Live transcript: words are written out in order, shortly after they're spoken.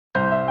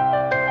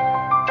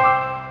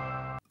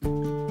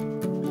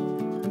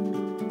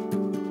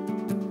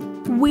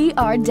We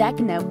are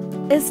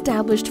DECNO,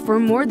 established for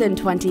more than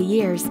 20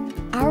 years.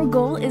 Our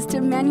goal is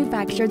to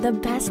manufacture the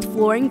best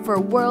flooring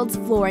for world's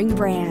flooring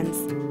brands.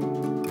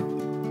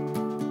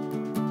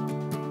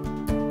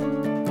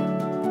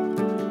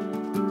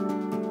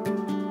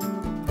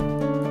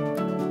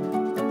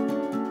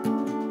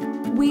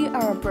 We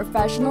are a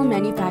professional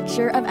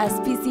manufacturer of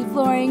SPC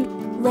flooring,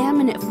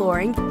 laminate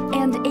flooring,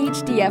 and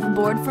HDF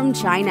board from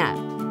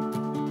China.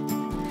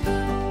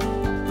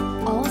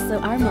 Also,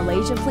 our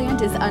Malaysia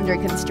plant is under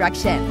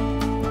construction.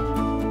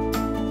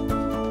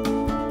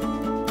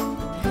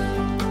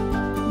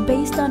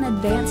 Based on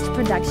advanced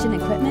production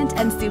equipment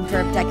and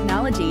superb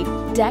technology,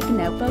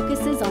 DECNO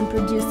focuses on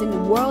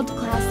producing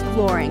world-class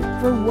flooring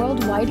for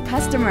worldwide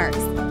customers.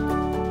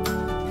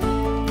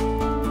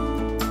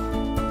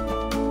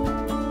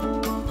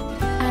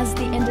 As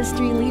the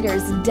industry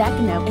leaders,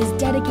 DECNO is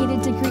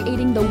dedicated to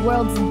creating the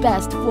world's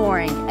best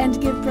flooring and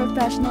give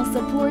professional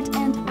support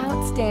and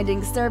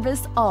outstanding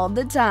service all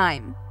the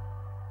time.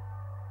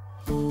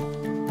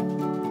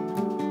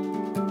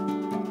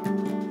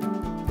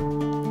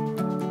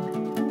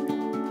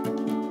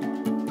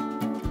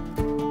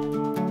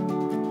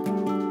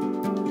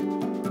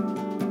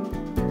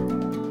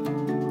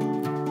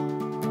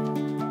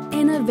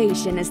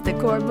 Innovation is the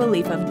core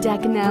belief of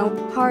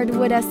DECNO.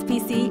 Hardwood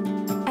SPC,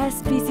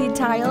 SPC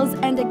tiles,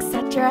 and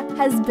etc.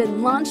 has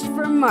been launched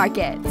for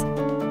market.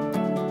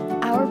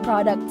 Our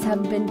products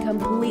have been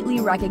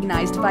completely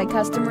recognized by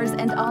customers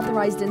and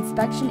authorized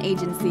inspection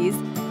agencies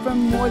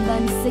from more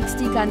than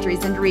 60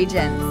 countries and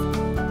regions.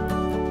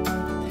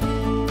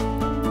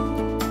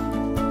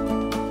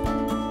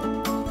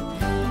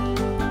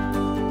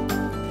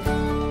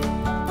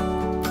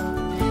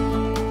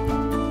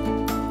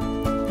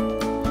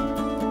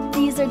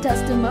 These are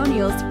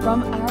testimonials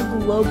from our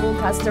global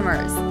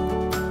customers.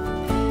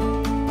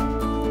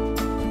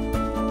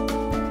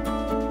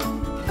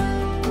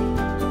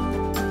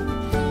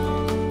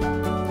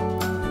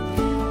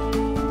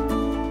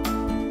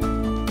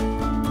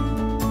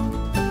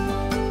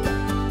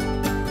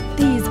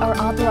 These are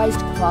authorized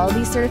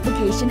quality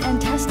certification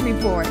and test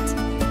reports.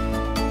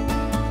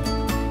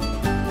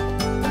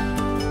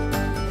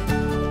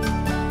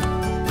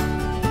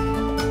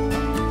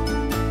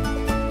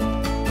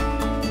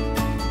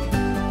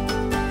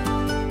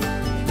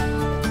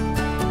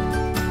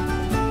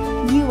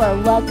 You are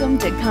welcome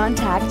to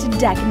contact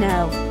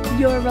DECNO,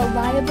 your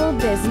reliable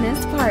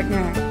business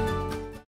partner.